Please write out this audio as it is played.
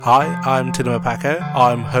Hi, I'm Tinima Paco.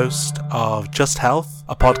 I'm host of Just Health,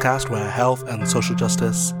 a podcast where health and social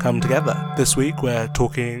justice come together. This week we're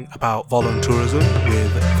talking about voluntourism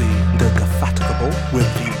with the indefatigable,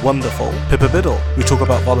 with the wonderful Pippa Biddle. We talk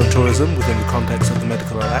about voluntourism within the context of the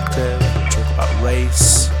medical elective, we talk about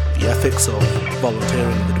race, the ethics of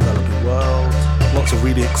volunteering in the developing world, lots of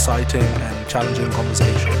really exciting and challenging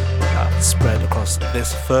conversation that spread across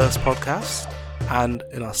this first podcast and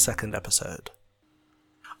in our second episode.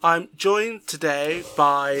 I'm joined today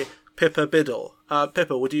by Pippa Biddle.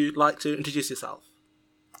 Pippa, would you like to introduce yourself?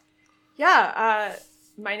 Yeah,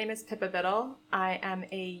 my name is Pippa Biddle. I am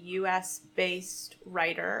a US-based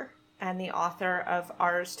writer and the author of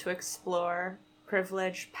Ours to Explore,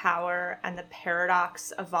 Privilege, Power, and the Paradox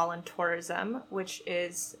of Voluntourism, which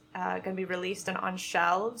is going to be released and on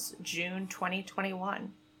shelves June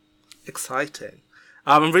 2021. Exciting.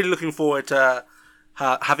 I'm really looking forward to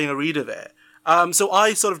having a read of it. So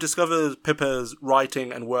I sort of discovered Pippa's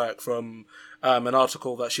writing and work from an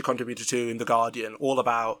article that she contributed to in The Guardian, all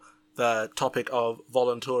about the topic of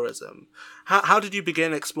voluntourism. How did you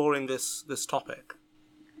begin exploring this topic?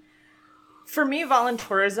 For me,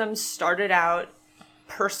 voluntourism started out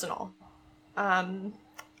personal.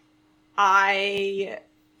 I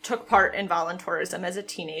took part in voluntourism as a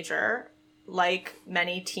teenager. Like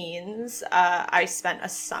many teens, I spent a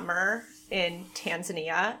summer in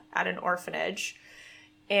Tanzania at an orphanage,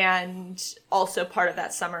 and also part of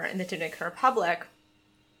that summer in the Dominican Republic.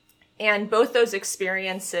 And both those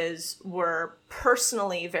experiences were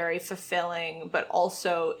personally very fulfilling, but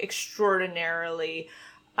also extraordinarily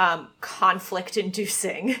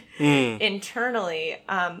conflict-inducing internally.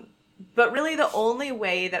 But really the only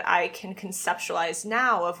way that I can conceptualize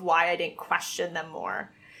now of why I didn't question them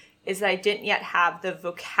more is that I didn't yet have the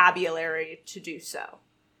vocabulary to do so.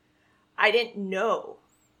 I didn't know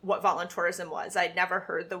what voluntourism was. I'd never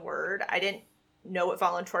heard the word. I didn't know what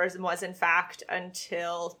voluntourism was, in fact,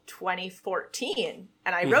 until 2014.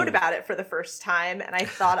 And I wrote about it for the first time, and I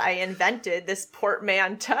thought I invented this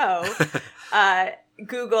portmanteau.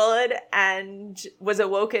 Googled and was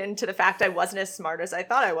awoken to the fact I wasn't as smart as I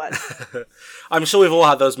thought I was. I'm sure we've all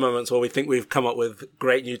had those moments where we think we've come up with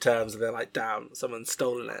great new terms and they're like, damn, someone's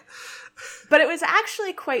stolen it. But it was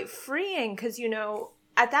actually quite freeing because,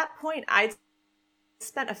 at that point, I'd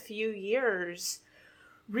spent a few years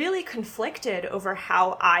really conflicted over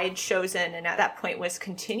how I'd chosen, and at that point was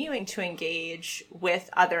continuing to engage with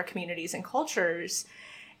other communities and cultures.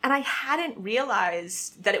 And I hadn't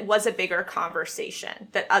realized that it was a bigger conversation,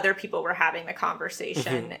 that other people were having the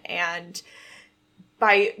conversation. And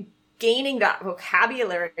by gaining that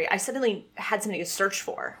vocabulary, I suddenly had something to search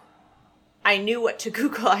for. I knew what to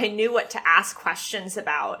Google. I knew what to ask questions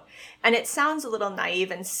about. And it sounds a little naive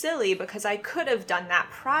and silly because I could have done that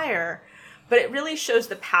prior, but it really shows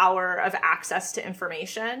the power of access to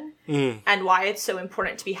information and why it's so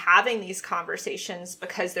important to be having these conversations,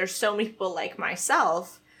 because there's so many people like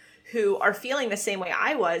myself who are feeling the same way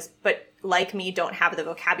I was, but like me, don't have the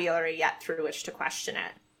vocabulary yet through which to question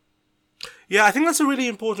it. Yeah, I think that's a really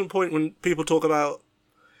important point when people talk about,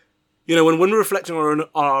 when we're reflecting on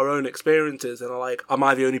our own experiences and are like, am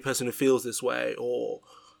I the only person who feels this way? Or,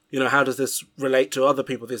 how does this relate to other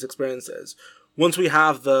people, these experiences? Once we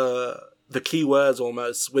have the key words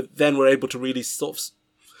almost, then we're able to really start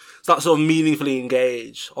meaningfully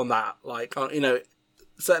engage on that,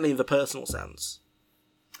 certainly in the personal sense.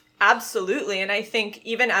 Absolutely. And I think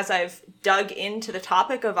even as I've dug into the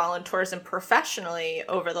topic of voluntourism professionally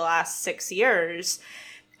over the last 6 years,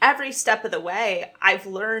 every step of the way, I've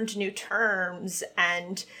learned new terms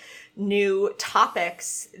and new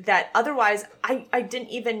topics that otherwise I didn't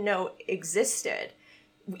even know existed,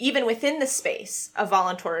 even within the space of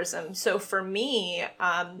voluntourism. So for me,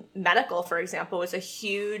 medical, for example, was a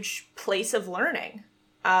huge place of learning.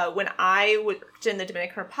 When I worked in the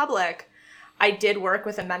Dominican Republic, I did work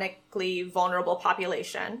with a medically vulnerable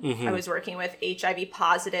population. I was working with HIV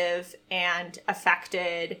positive and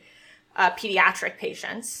affected pediatric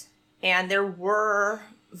patients. And there were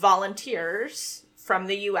volunteers from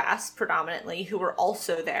the US predominantly who were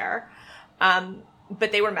also there.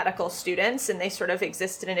 But they were medical students and they sort of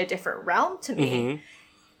existed in a different realm to me.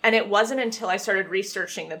 And it wasn't until I started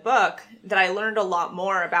researching the book that I learned a lot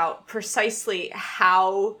more about precisely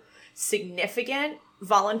how significant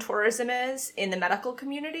voluntourism is in the medical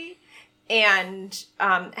community, and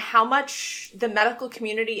how much the medical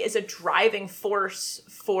community is a driving force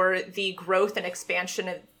for the growth and expansion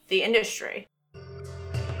of the industry.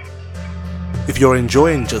 If you're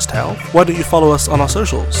enjoying Just Health, why don't you follow us on our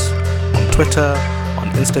socials? On Twitter, on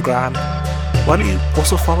Instagram. Why don't you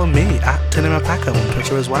also follow me at Tinima Paco on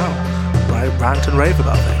Twitter as well, where I rant and rave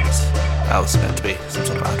about things. That was meant to be some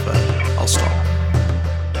sort of advert. I'll stop.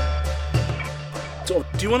 So,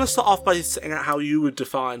 do you want to start off by saying out how you would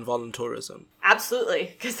define voluntourism?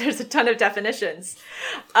 Absolutely, because there's a ton of definitions.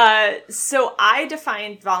 So I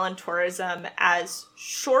define voluntourism as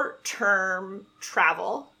short-term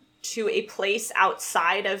travel to a place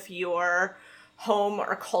outside of your home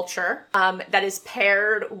or culture that is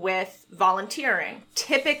paired with volunteering.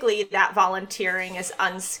 Typically, that volunteering is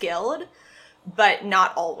unskilled, but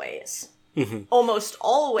not always. Mm-hmm. Almost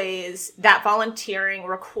always, that volunteering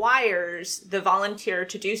requires the volunteer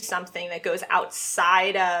to do something that goes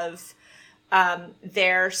outside of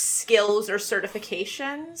their skills or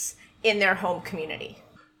certifications in their home community.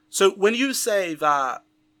 So when you say that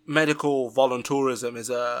medical voluntourism is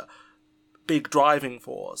a big driving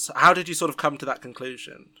force, how did you sort of come to that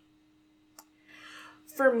conclusion?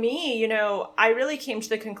 For me, I really came to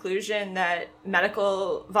the conclusion that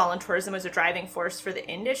medical voluntourism was a driving force for the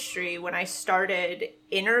industry when I started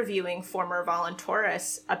interviewing former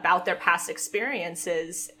voluntourists about their past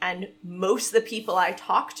experiences. And most of the people I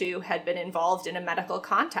talked to had been involved in a medical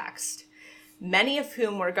context, many of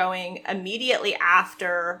whom were going immediately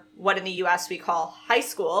after what in the US we call high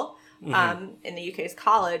school, in the UK is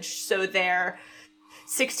college. So they're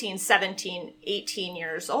 16, 17, 18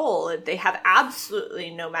 years old. They have absolutely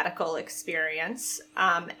no medical experience,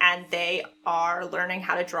 and they are learning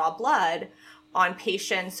how to draw blood on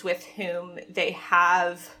patients with whom they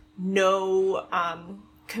have no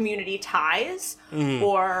community ties,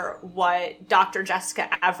 or what Dr. Jessica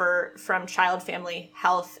Everett from Child Family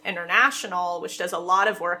Health International, which does a lot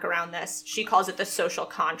of work around this, she calls it the social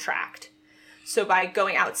contract. So by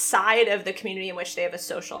going outside of the community in which they have a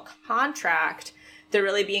social contract, they're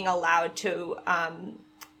really being allowed to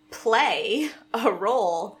play a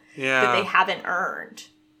role that they haven't earned.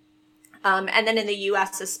 And then in the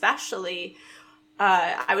US especially,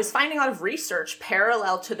 I was finding a lot of research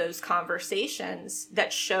parallel to those conversations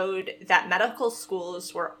that showed that medical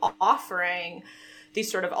schools were offering these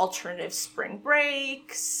sort of alternative spring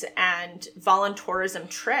breaks and voluntourism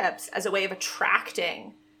trips as a way of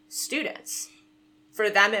attracting students. For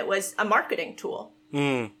them, it was a marketing tool.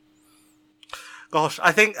 Gosh,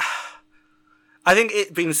 I think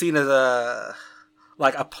it being seen as a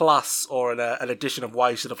plus or an addition of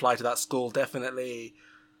why you should apply to that school definitely.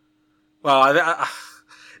 Well,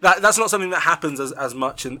 that's not something that happens as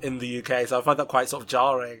much in the UK, so I find that quite sort of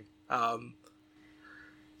jarring.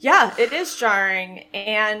 Yeah, it is jarring,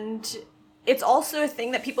 and it's also a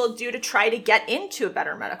thing that people do to try to get into a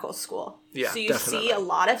better medical school. Yeah, so you definitely. see a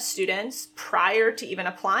lot of students prior to even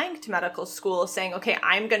applying to medical school saying, okay,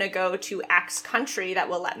 I'm going to go to X country that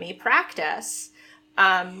will let me practice,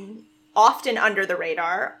 often under the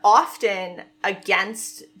radar, often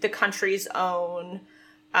against the country's own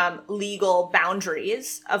legal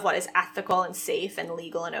boundaries of what is ethical and safe and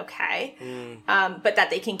legal and okay, but that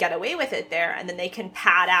they can get away with it there, and then they can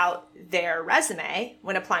pad out their resume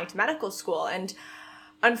when applying to medical school. And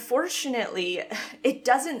unfortunately, it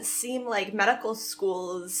doesn't seem like medical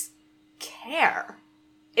schools care,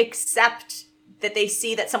 except that they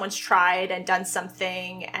see that someone's tried and done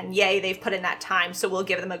something, and yay, they've put in that time, so we'll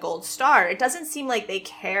give them a gold star. It doesn't seem like they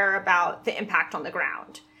care about the impact on the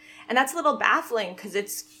ground. And that's a little baffling because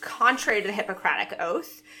it's contrary to the Hippocratic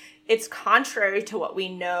Oath. It's contrary to what we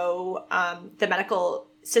know the medical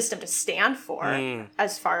system to stand for,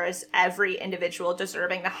 as far as every individual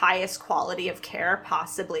deserving the highest quality of care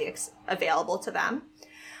possibly available to them.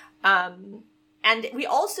 And we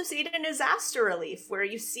also see it in disaster relief, where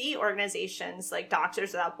you see organizations like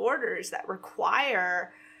Doctors Without Borders that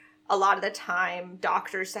require a lot of the time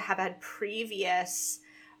doctors to have had previous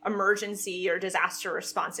emergency or disaster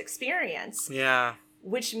response experience. Yeah.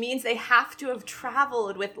 Which means they have to have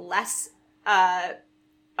traveled with less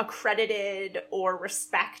accredited or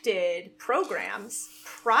respected programs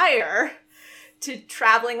prior to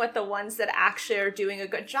traveling with the ones that actually are doing a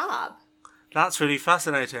good job. That's really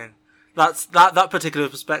fascinating. That's that particular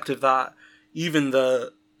perspective, that even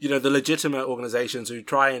the legitimate organizations who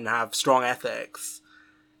try and have strong ethics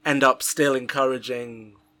end up still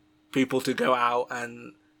encouraging people to go out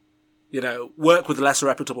and work with less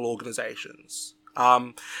reputable organizations.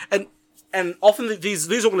 And often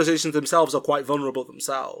these organizations themselves are quite vulnerable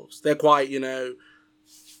themselves. They're quite,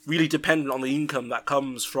 really dependent on the income that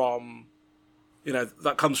comes from,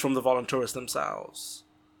 the volunteers themselves.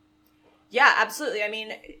 Yeah, absolutely. I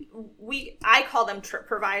mean, I call them trip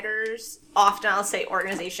providers. Often I'll say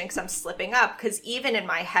organization because I'm slipping up, because even in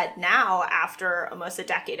my head now, after almost a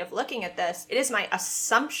decade of looking at this, it is my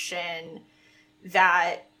assumption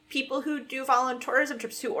that people who do volunteerism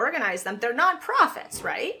trips, who organize them, they're nonprofits,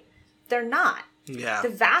 right? They're not. Yeah. The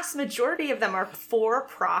vast majority of them are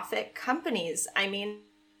for-profit companies. I mean,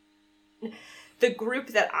 the group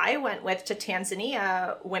that I went with to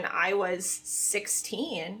Tanzania when I was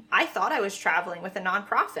 16, I thought I was traveling with a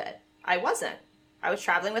nonprofit. I wasn't. I was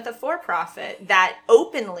traveling with a for-profit that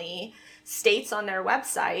openly states on their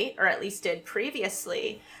website, or at least did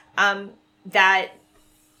previously, that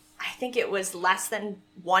I think it was less than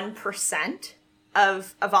 1%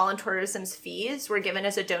 of Voluntourism's fees were given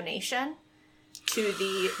as a donation to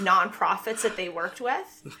the nonprofits that they worked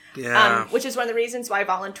with, which is one of the reasons why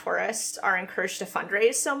voluntourists are encouraged to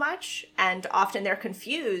fundraise so much. And often they're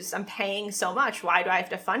confused. I'm paying so much. Why do I have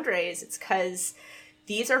to fundraise? It's because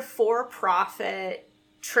these are for-profit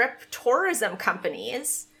trip tourism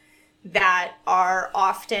companies that are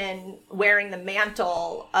often wearing the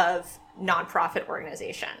mantle of nonprofit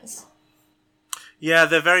organizations. Yeah,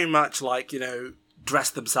 they're very much like,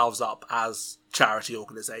 dress themselves up as charity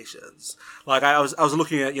organizations. Like I was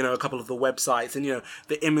looking at, a couple of the websites and,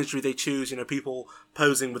 the imagery they choose, people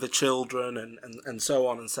posing with the children and so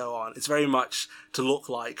on and so on. It's very much to look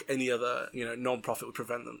like any other, non-profit would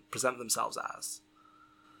present themselves as.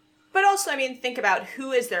 But also, I mean, think about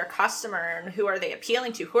who is their customer and who are they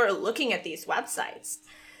appealing to, who are looking at these websites.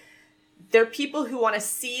 They're people who want to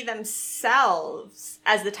see themselves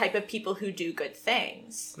as the type of people who do good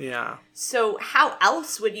things. Yeah. So how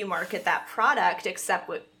else would you market that product except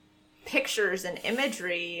with pictures and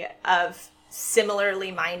imagery of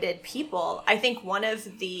similarly minded people? I think one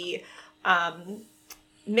of the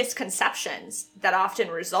misconceptions that often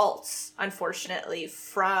results, unfortunately,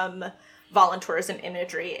 from voluntourism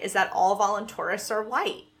imagery is that all voluntourists are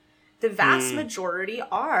white. The vast majority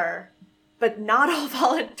are. But not all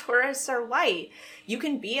voluntourists are white. You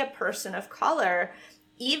can be a person of color,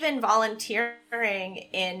 even volunteering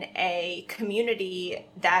in a community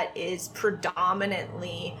that is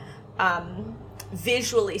predominantly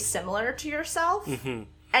visually similar to yourself,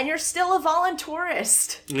 and you're still a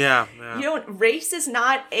voluntourist. Yeah. Race is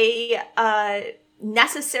not a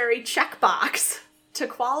necessary checkbox to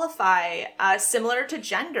qualify, similar to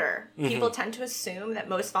gender. People tend to assume that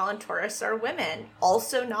most voluntourists are women.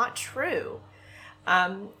 Also not true.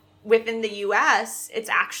 Within the US, it's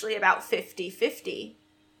actually about 50-50,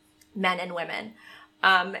 men and women.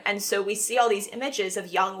 And so we see all these images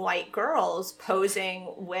of young white girls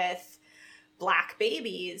posing with Black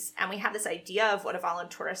babies, and we have this idea of what a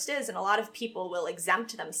voluntourist is, and a lot of people will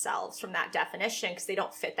exempt themselves from that definition because they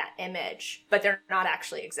don't fit that image, but they're not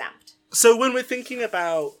actually exempt. So when we're thinking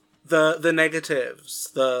about the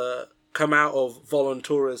negatives that come out of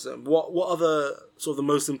voluntourism, what are the sort of the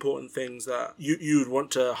most important things that you'd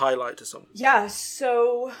want to highlight to someone? Yeah,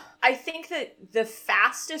 so I think that the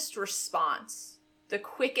fastest response, the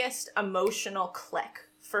quickest emotional click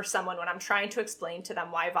for someone when I'm trying to explain to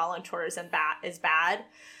them why voluntourism is bad,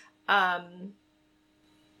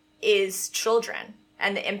 is children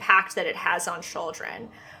and the impact that it has on children.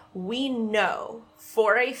 We know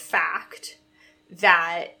for a fact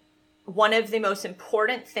that one of the most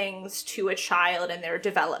important things to a child in their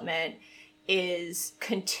development is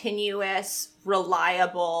continuous,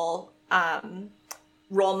 reliable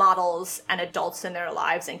role models and adults in their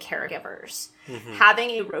lives and caregivers.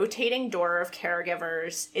 Having a rotating door of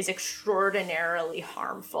caregivers is extraordinarily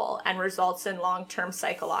harmful and results in long-term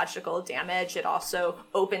psychological damage. It also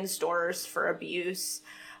opens doors for abuse.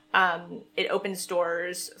 It opens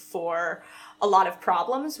doors for a lot of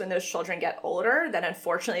problems when those children get older that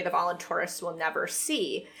unfortunately the voluntourists will never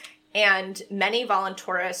see. And many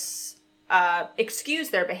voluntourists excuse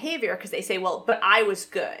their behavior because they say, well, but I was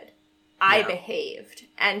good. I behaved.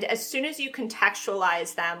 And as soon as you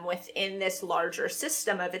contextualize them within this larger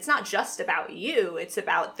system of it's not just about you, it's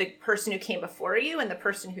about the person who came before you and the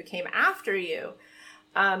person who came after you.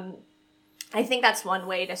 I think that's one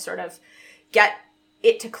way to sort of get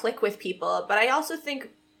it to click with people. But I also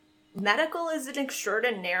think medical is an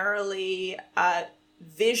extraordinarily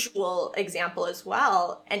visual example as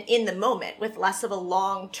well, and in the moment with less of a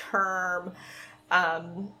long-term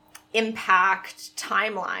impact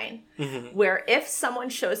timeline, where if someone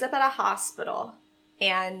shows up at a hospital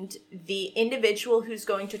and the individual who's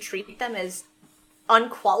going to treat them is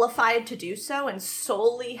unqualified to do so and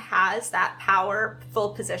solely has that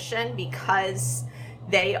powerful position because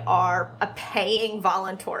they are a paying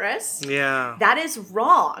voluntourist, that is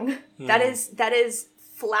wrong. That is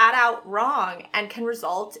flat out wrong and can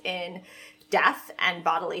result in death and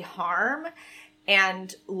bodily harm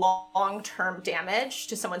and long-term damage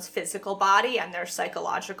to someone's physical body and their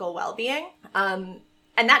psychological well-being. And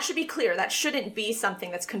that should be clear. That shouldn't be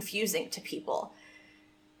something that's confusing to people.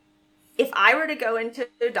 If I were to go into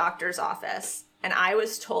a doctor's office and I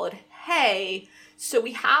was told, hey, so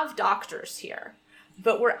we have doctors here,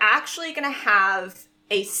 but we're actually going to have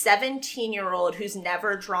a 17-year-old who's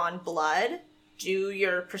never drawn blood do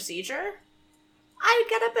your procedure, I would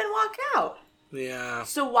get up and walk out. Yeah.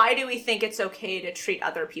 So why do we think it's okay to treat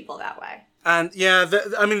other people that way? And yeah,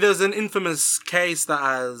 there's an infamous case that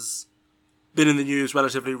has been in the news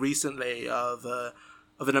relatively recently of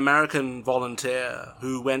an American volunteer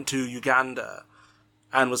who went to Uganda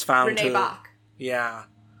and was found Renee Bach. Yeah.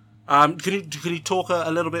 Can you talk a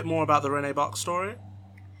little bit more about the Renee Bach story?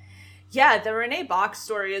 Yeah, the Renee Bach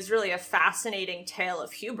story is really a fascinating tale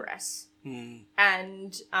of hubris.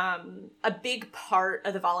 And a big part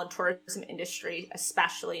of the voluntourism industry,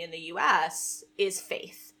 especially in the US, is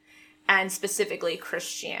faith, and specifically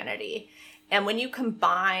Christianity. And when you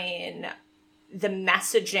combine the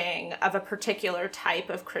messaging of a particular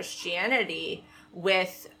type of Christianity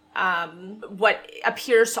with what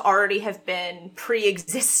appears to already have been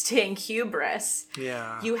pre-existing hubris,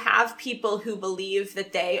 you have people who believe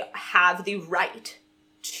that they have the right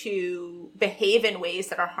to behave in ways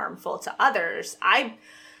that are harmful to others. I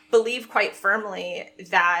believe quite firmly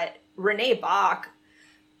that Renee Bach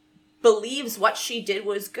believes what she did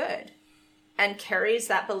was good and carries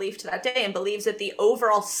that belief to that day and believes that the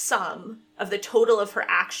overall sum of the total of her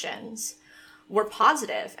actions were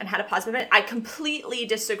positive and had a positive impact. I completely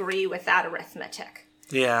disagree with that arithmetic.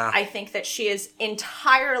 Yeah. I think that she is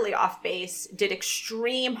entirely off base, did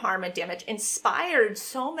extreme harm and damage, inspired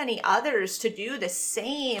so many others to do the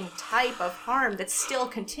same type of harm that's still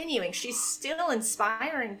continuing. She's still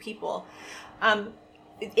inspiring people.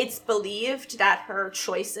 It's believed that her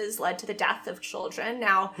choices led to the death of children.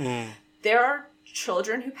 Now, there are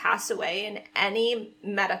children who pass away in any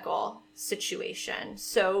medical situation.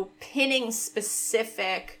 So pinning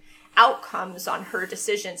specific outcomes on her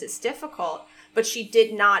decisions is difficult. But she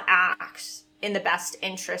did not act in the best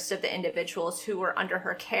interest of the individuals who were under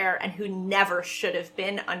her care and who never should have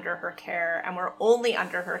been under her care and were only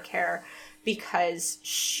under her care because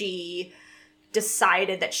she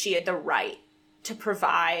decided that she had the right to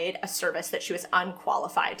provide a service that she was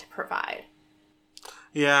unqualified to provide.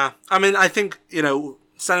 Yeah. I mean, I think,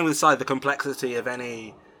 setting aside the complexity of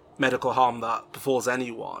any medical harm that befalls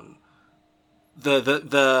anyone,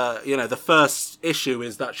 the first issue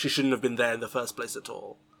is that she shouldn't have been there in the first place at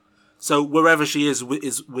all. So wherever she is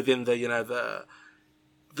within the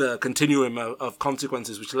continuum of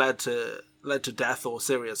consequences which led to death or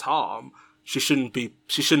serious harm, she shouldn't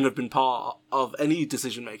have been part of any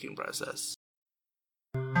decision-making process.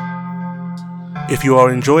 If you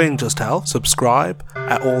are enjoying Just Health, subscribe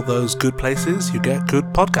at all those good places you get good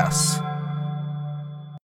podcasts.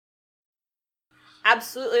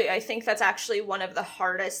 Absolutely. I think that's actually one of the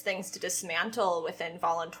hardest things to dismantle within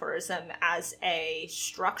voluntourism as a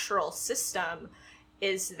structural system,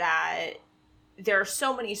 is that there are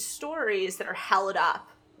so many stories that are held up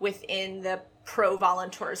within the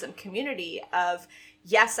pro-voluntourism community of,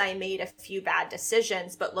 yes, I made a few bad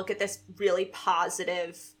decisions, but look at this really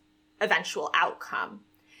positive eventual outcome.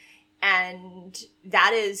 And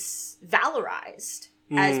that is valorized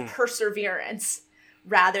as perseverance,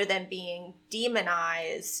 rather than being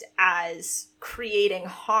demonized as creating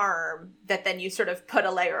harm that then you sort of put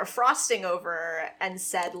a layer of frosting over and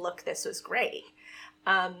said, look, this was great.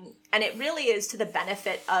 And it really is to the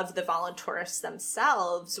benefit of the voluntourists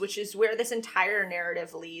themselves, which is where this entire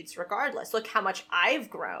narrative leads regardless. Look how much I've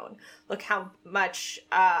grown. Look how much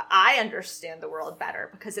I understand the world better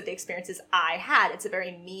because of the experiences I had. It's a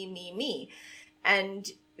very me. And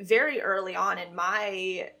very early on in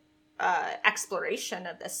my exploration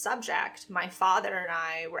of this subject, my father and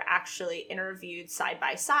I were actually interviewed side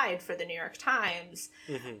by side for the New York Times.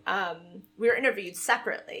 We were interviewed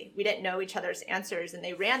separately. We didn't know each other's answers, and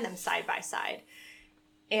they ran them side by side.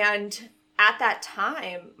 And at that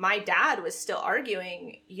time, my dad was still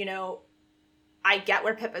arguing, I get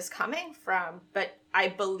where Pippa's coming from, but I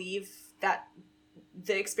believe that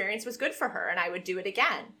the experience was good for her and I would do it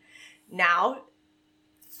again. Now,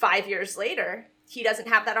 5 years later, he doesn't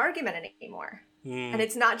have that argument anymore. And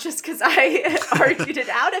it's not just because I argued it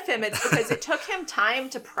out of him. It's because it took him time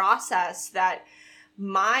to process that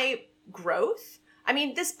my growth,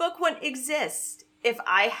 this book wouldn't exist if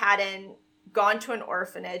I hadn't gone to an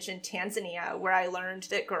orphanage in Tanzania where I learned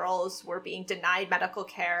that girls were being denied medical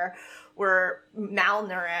care, were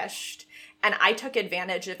malnourished, and I took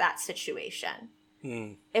advantage of that situation.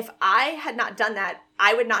 If I had not done that,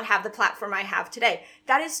 I would not have the platform I have today.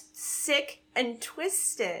 That is sick and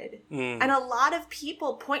twisted. And a lot of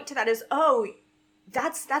people point to that as, oh,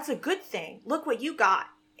 that's a good thing. Look what you got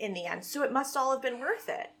in the end. So it must all have been worth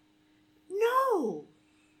it. No,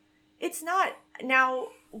 it's not. Now,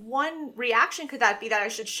 one reaction could that be that I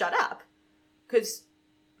should shut up, because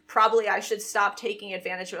probably I should stop taking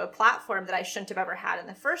advantage of a platform that I shouldn't have ever had in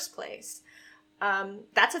the first place.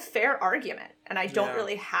 That's a fair argument, and I don't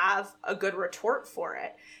really have a good retort for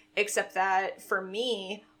it, except that for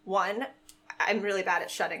me, one, I'm really bad at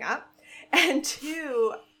shutting up, and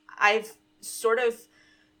two, I've sort of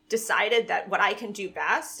decided that what I can do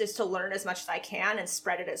best is to learn as much as I can and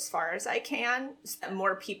spread it as far as I can, so that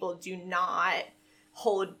more people do not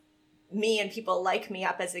hold me and people like me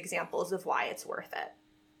up as examples of why it's worth it.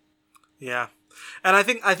 Yeah. And I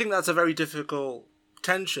think that's a very difficult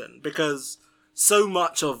tension, because so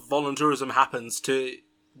much of volunteerism happens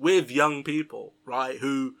with young people, right?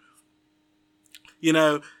 Who,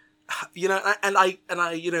 and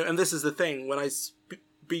this is the thing when I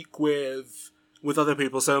speak with other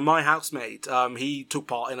people. So my housemate, he took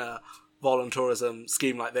part in a volunteerism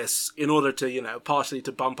scheme like this in order to, partially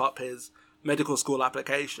to bump up his medical school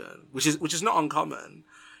application, which is not uncommon.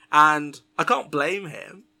 And I can't blame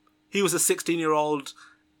him. He was a 16-year-old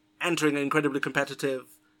entering an incredibly competitive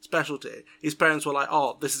specialty. His parents were like,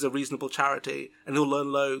 oh, this is a reasonable charity, and he'll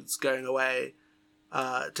learn loads going away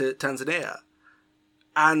to Tanzania.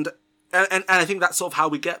 And I think that's sort of how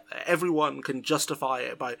we get there. Everyone can justify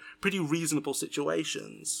it by pretty reasonable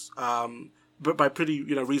situations, but by pretty,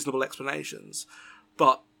 reasonable explanations.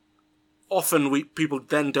 But often people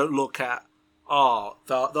then don't look at,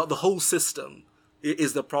 the whole system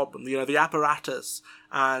is the problem. The apparatus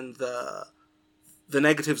and the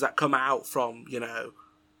negatives that come out from,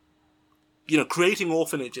 creating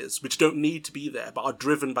orphanages which don't need to be there, but are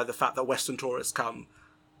driven by the fact that Western tourists come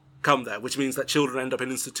there, which means that children end up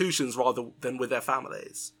in institutions rather than with their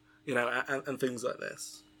families, and things like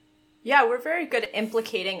this. Yeah, we're very good at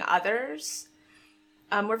implicating others.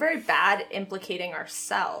 We're very bad at implicating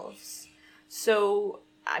ourselves. So,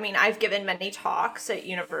 I've given many talks at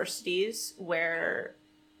universities where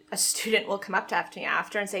a student will come up to me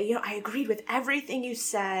after and say, I agreed with everything you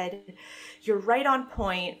said. You're right on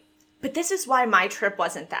point. But this is why my trip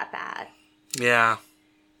wasn't that bad. Yeah.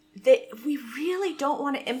 We really don't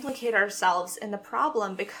want to implicate ourselves in the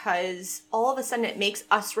problem, because all of a sudden it makes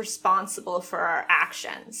us responsible for our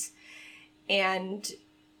actions. And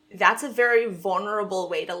that's a very vulnerable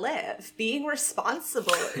way to live. Being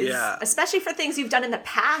responsible is, especially for things you've done in the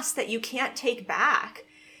past that you can't take back.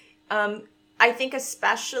 I think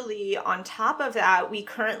especially on top of that, we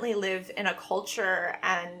currently live in a culture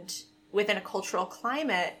and within a cultural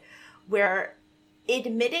climate where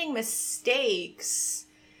admitting mistakes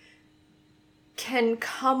can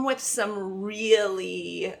come with some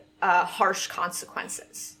really harsh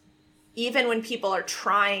consequences, even when people are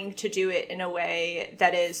trying to do it in a way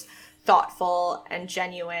that is thoughtful and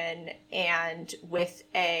genuine and with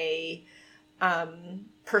a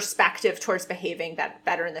perspective towards behaving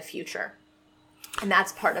better in the future. And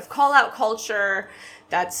that's part of call-out culture.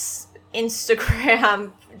 That's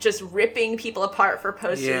Instagram just ripping people apart for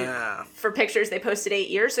posting for pictures they posted 8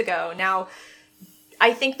 years ago. Now,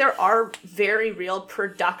 I think there are very real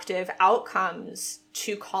productive outcomes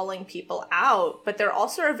to calling people out, but there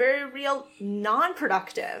also are very real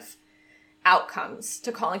non-productive outcomes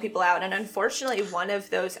to calling people out. And unfortunately, one of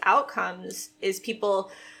those outcomes is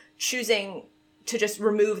people choosing to just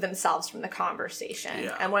remove themselves from the conversation.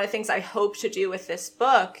 Yeah. And one of the things I hope to do with this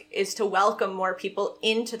book is to welcome more people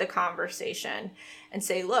into the conversation and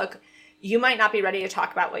say, look, you might not be ready to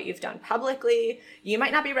talk about what you've done publicly. You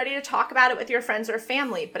might not be ready to talk about it with your friends or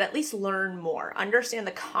family, but at least learn more. Understand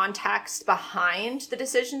the context behind the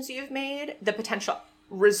decisions you've made, the potential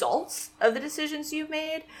results of the decisions you've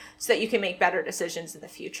made, so that you can make better decisions in the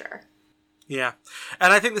future. Yeah.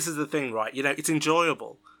 And I think this is the thing, right? It's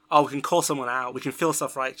enjoyable. Oh, we can call someone out. We can feel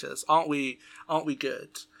self-righteous. Aren't we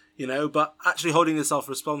good? But actually holding yourself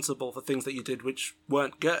responsible for things that you did which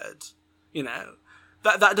weren't good,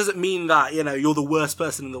 that doesn't mean that, you're the worst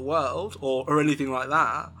person in the world or anything like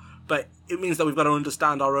that. But it means that we've got to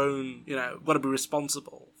understand our own, we've got to be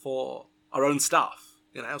responsible for our own stuff.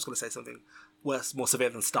 I was going to say something worse, more severe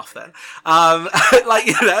than stuff then. And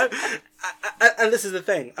this is the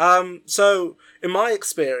thing. So in my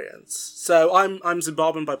experience, I'm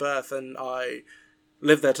Zimbabwean by birth, and I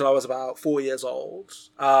lived there till I was about 4 years old.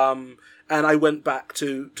 And I went back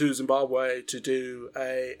to Zimbabwe to do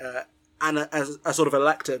a sort of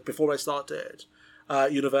elective before I started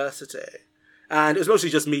university. And it was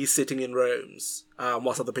mostly just me sitting in rooms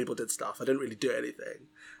whilst other people did stuff. I didn't really do anything.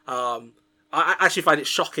 I actually find it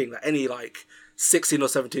shocking that any 16 or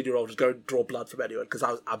 17-year-old would go and draw blood from anyone, because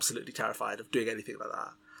I was absolutely terrified of doing anything like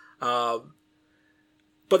that.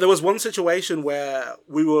 But there was one situation where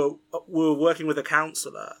we were working with a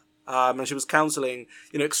counsellor, And she was counselling,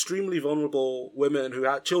 extremely vulnerable women who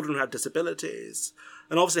had children who had disabilities.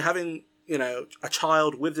 And obviously having, a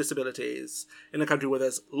child with disabilities in a country where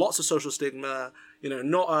there's lots of social stigma,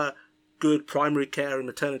 not a good primary care and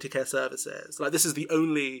maternity care services. Like, this is the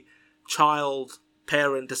only child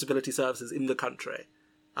parent disability services in the country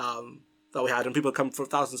that we had, and people come from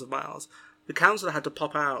thousands of miles. The counsellor had to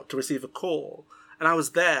pop out to receive a call, and I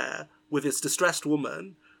was there with this distressed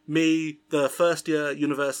woman, me, the first year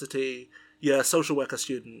university social worker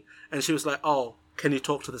student, and she was like, "Oh, can you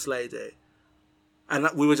talk to this lady?" And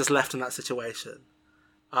we were just left in that situation.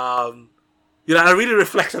 I really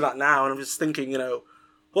reflect on that now, and I'm just thinking,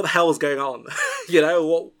 what the hell is going on?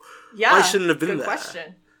 I shouldn't have been there.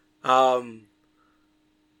 Question. And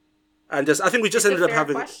I think we just ended up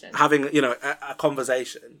having a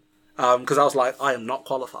conversation, because I was like, I am not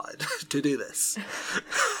qualified to do this.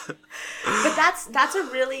 But that's a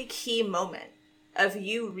really key moment of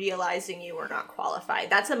you realizing you were not qualified.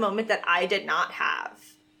 That's a moment that I did not have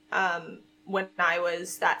when I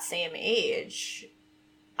was that same age.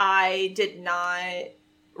 I did not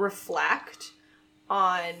reflect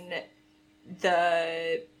on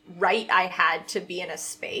the right I had to be in a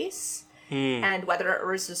space. And whether it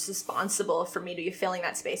was just responsible for me to be filling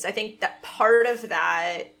that space. I think that part of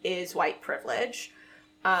that is white privilege.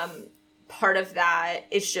 Part of that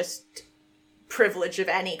is just privilege of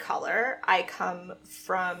any color. I come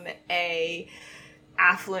from a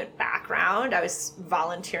affluent background. I was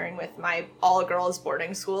volunteering with my all-girls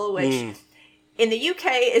boarding school, which in the UK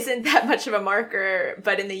isn't that much of a marker,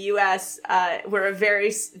 but in the US, we're a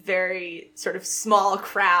very, very sort of small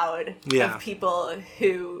crowd of people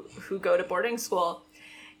who go to boarding school.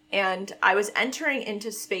 And I was entering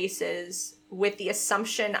into spaces with the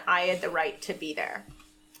assumption I had the right to be there,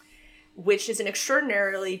 which is an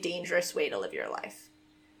extraordinarily dangerous way to live your life.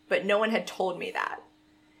 But no one had told me that.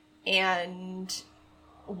 And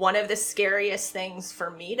one of the scariest things for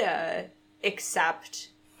me to accept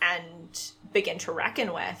and begin to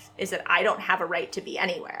reckon with is that I don't have a right to be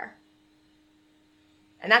anywhere.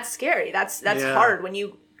 And that's scary. That's hard when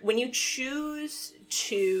you choose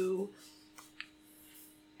to,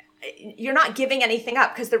 you're not giving anything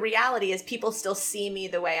up, because the reality is people still see me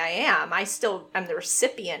the way I am. I still am the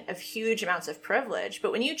recipient of huge amounts of privilege.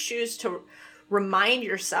 But when you choose to remind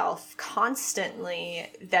yourself constantly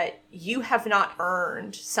that you have not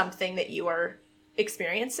earned something that you are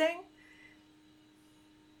experiencing,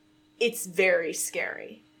 it's very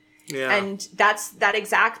scary. Yeah. And that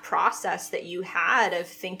exact process that you had of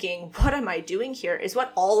thinking, what am I doing here, is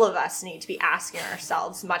what all of us need to be asking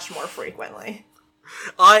ourselves much more frequently.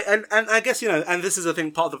 I guess, and this is I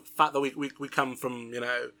think part of the fact that we come from,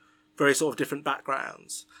 very sort of different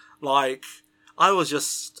backgrounds. Like, I was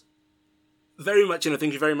just very much,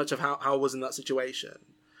 thinking very much of how I was in that situation.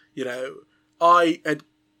 I had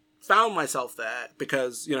found myself there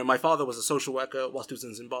because, my father was a social worker whilst he was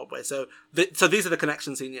in Zimbabwe. So these are the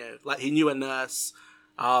connections he knew. Like, he knew a nurse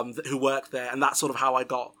who worked there, and that's sort of how I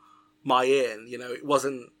got my in. It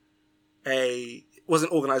wasn't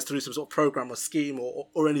organised through some sort of program or scheme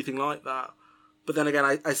or anything like that. But then again,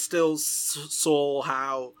 I still saw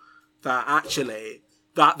how that actually,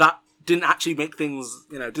 that didn't actually make things,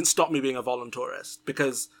 didn't stop me being a volunteerist,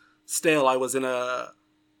 because still I was in a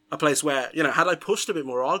place where, had I pushed a bit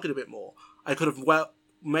more or argued a bit more, I could have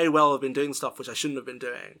may well have been doing stuff which I shouldn't have been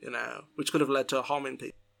doing, which could have led to harming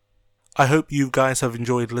people. I hope you guys have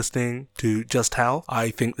enjoyed listening to Just Health. I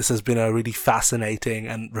think this has been a really fascinating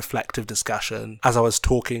and reflective discussion. As I was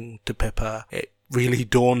talking to Pippa, it really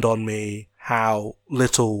dawned on me how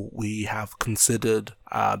little we have considered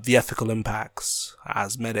the ethical impacts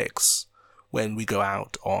as medics when we go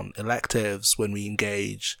out on electives, when we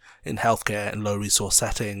engage in healthcare in low-resource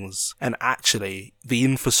settings, and actually the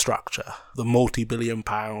infrastructure, the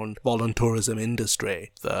multi-billion-pound voluntourism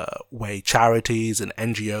industry, the way charities and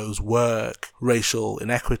NGOs work, racial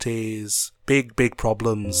inequities, big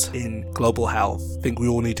problems in global health. I think we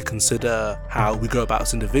all need to consider how we go about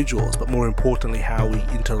as individuals, but more importantly, how we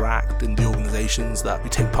interact in the organizations that we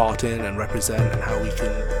take part in and represent, and how we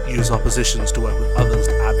can use our positions to work with others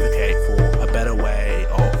to advocate for a better way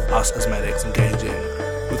of us as medics engaging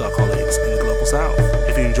with our colleagues in the Global South.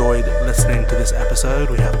 If you enjoyed listening to this episode,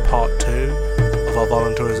 we have part 2 of our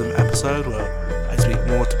volunteerism episode where I speak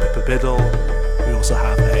more to Pippa Biddle. We also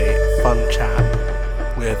have a fun chat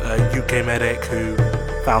with a UK medic who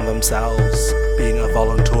found themselves being a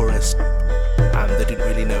volunteerist and they didn't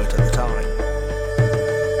really know it